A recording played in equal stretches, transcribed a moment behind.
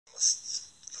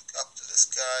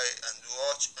sky and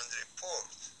watch and report.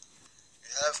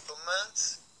 You have comments?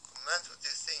 Comment what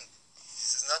you think. This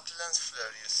is not lens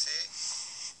flare, you see?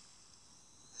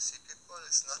 You see people,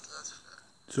 it's not lens flare.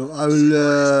 So I will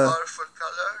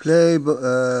play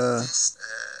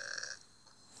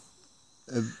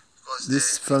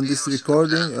this from this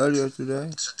recording earlier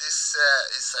today. So this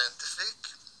is scientific,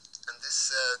 and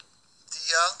this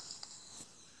Tia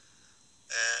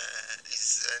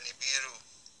is Nibiru.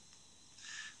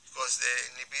 Because the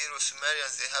Nibiru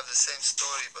Sumerians, they have the same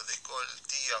story, but they call it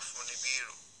Tia for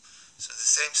Nibiru. So the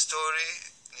same story,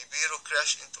 Nibiru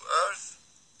crashed into Earth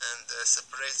and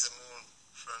separates the moon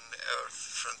from the Earth,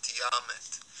 from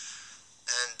Tiamat.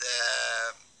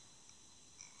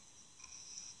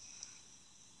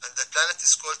 And the planet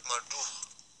is called Marduk.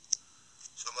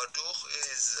 So Marduk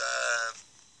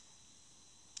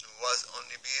was on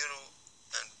Nibiru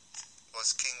and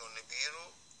was king on Nibiru.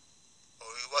 Or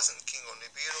he wasn't king on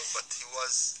Nibiru, but he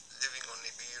was living on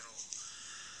Nibiru.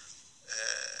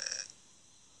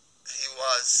 He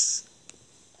was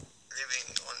living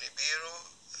on Nibiru.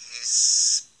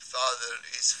 His father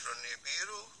is from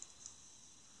Nibiru,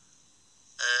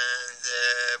 and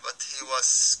but he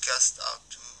was cast out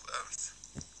to Earth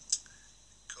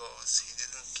because he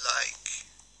didn't like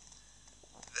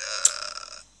the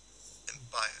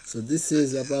empire. So this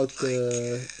is about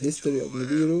the history of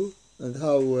Nibiru and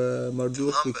how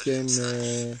Marduk became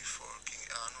before King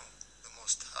Anu, the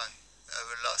Most High,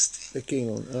 everlasting, the king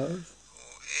on earth. Who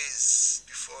is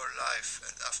before life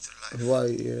and after life. And why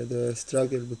the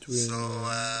struggle between So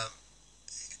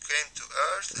he came to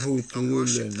Earth who and to become rule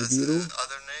worshipped as Nibiru.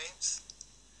 other names,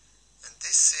 and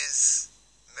this is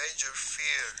major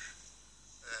fear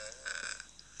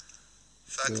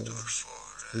factor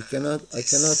for I cannot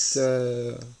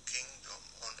kingdom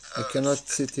on Earth. I cannot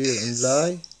sit here and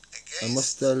lie. I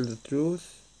must tell the truth.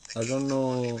 I don't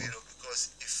know because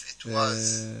if it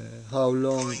was how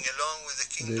long going along with the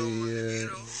they kingdom of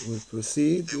Nibiru, will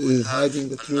proceed they with would have hiding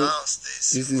the truth. announced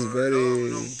This for is a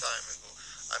very long time ago.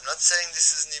 I'm not saying this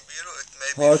is Nibiru. It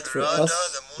may hard be for Farada, us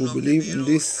the moon who of believe in Nibiru.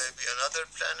 this. It may be another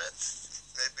planet,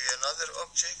 maybe another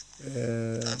object.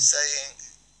 I'm saying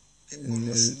people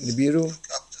must Nibiru look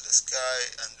up to the sky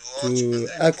and watch to and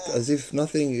act report. as if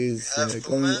nothing is Have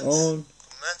going on,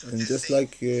 what and you just think.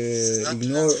 like not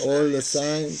ignore lens all flare, the you see.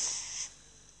 signs,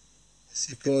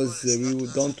 because we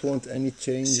don't want any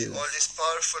changes, all these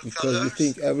powerful because we colors,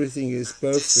 think everything is this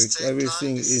perfect, straight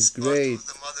everything line, this is part great, of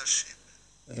the mothership.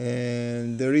 and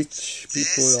the rich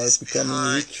people This are is becoming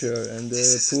behind. richer, and This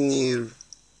the is poor, near.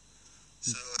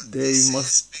 So they this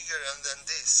must is bigger than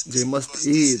this. they must Because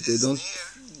eat. this They is don't near,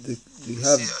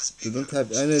 they don't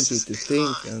have energy to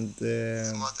think and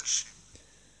mothership.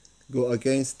 go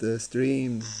against the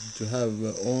stream, to have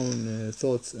own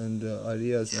thoughts and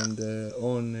ideas and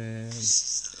own This is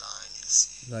the line, you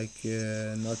see. like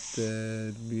not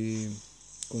be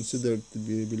considered to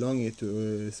be belonging to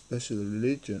a special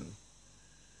religion.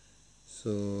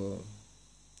 So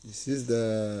this is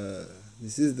the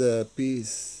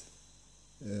peace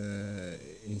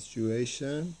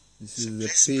institution. This is the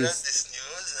Please peace. spread this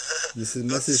news. This is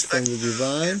Don't message from expect the to hear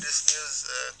divine. this news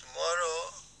tomorrow.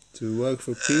 To work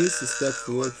for peace instead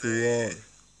to work for war.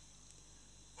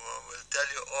 Will tell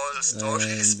you all the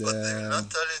stories, And but they will not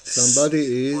tell you this somebody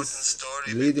important is story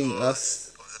leading because us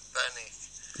of the panic.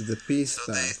 to the peace So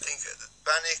they path. think that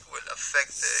panic will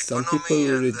affect the Some economy, people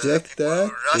will and reject people that.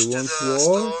 will rush They to want the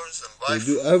war. stores and buy They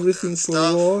do food everything and for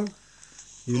stuff. war.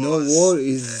 You know, Because, war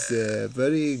is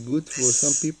very good for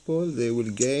some people. They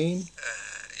will gain.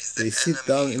 They sit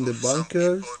down in the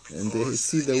bunker and they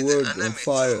see the world on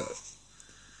fire.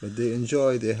 But they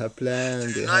enjoy, they have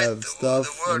plans, they have stuff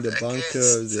in the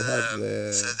bunkers, they have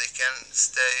so they can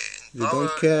stay in they power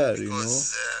don't care, you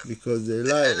because, know, because they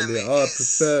enemy are is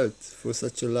prepared for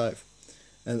such a life.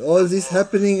 And all this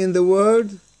happening in the world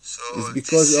so is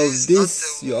because of is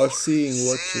this not you war. are seeing, This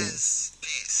watching. is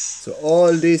peace. So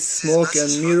all this This is smoke and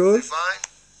message from mirrors, divine.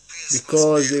 Peace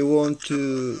because must be they want to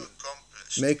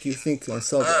accomplished make you think on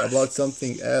about earth.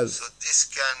 something else. So this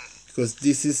can Because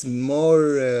this is more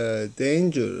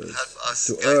dangerous help us,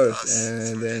 to guide Earth us and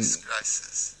through then this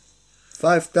crisis.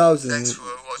 5,000 Thanks for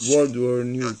watching. World War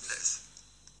God nukes. bless.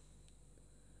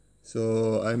 So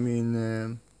I mean,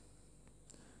 Now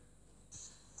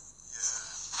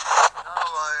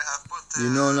I have put you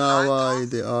know now light why on.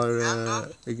 they are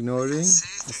ignoring See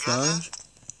it Assange.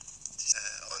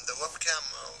 on the webcam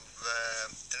of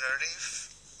Tenerife,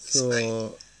 So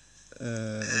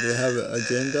they have an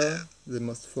agenda they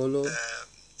must follow.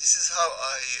 This is how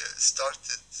I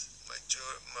started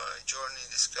my journey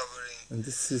discovering And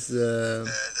this is the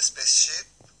spaceship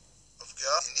of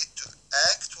God. You need to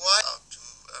act wise, how to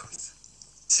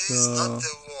is not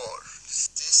the war.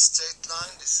 This straight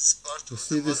line, this is part You of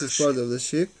see, the this is part of the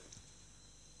ship.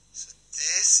 So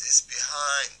this is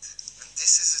behind, and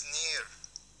this is near.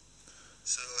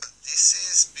 So this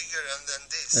is bigger than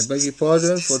this. I beg your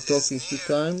pardon for talking 2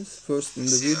 times, first in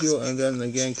the video and then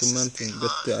again commenting,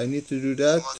 but I need to do that